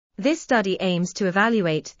This study aims to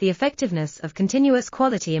evaluate the effectiveness of continuous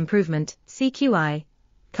quality improvement, CQI,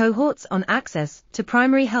 cohorts on access to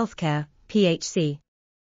primary healthcare, PHC.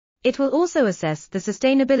 It will also assess the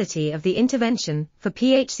sustainability of the intervention for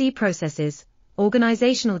PHC processes,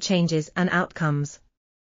 organizational changes and outcomes.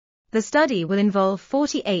 The study will involve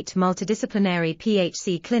 48 multidisciplinary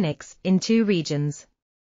PHC clinics in 2 regions.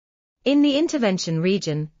 In the intervention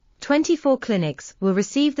region, 24 clinics will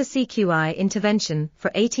receive the CQI intervention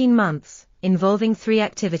for 18 months, involving 3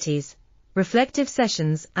 activities: reflective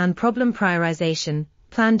sessions and problem prioritization,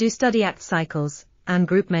 plan-do study act cycles, and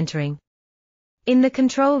group mentoring. In the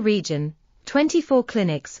control region, 24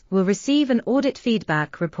 clinics will receive an audit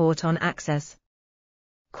feedback report on access.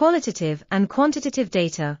 Qualitative and quantitative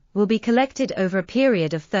data will be collected over a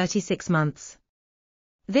period of 36 months.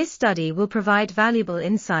 This study will provide valuable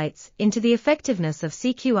insights into the effectiveness of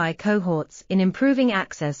CQI cohorts in improving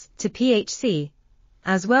access to PHC,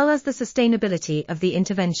 as well as the sustainability of the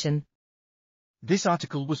intervention. This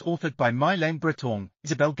article was authored by Mylaine Breton,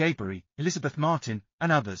 Isabelle Gaboury, Elisabeth Martin,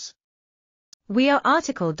 and others. We are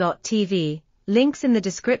RTCLTV, links in the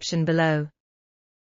description below.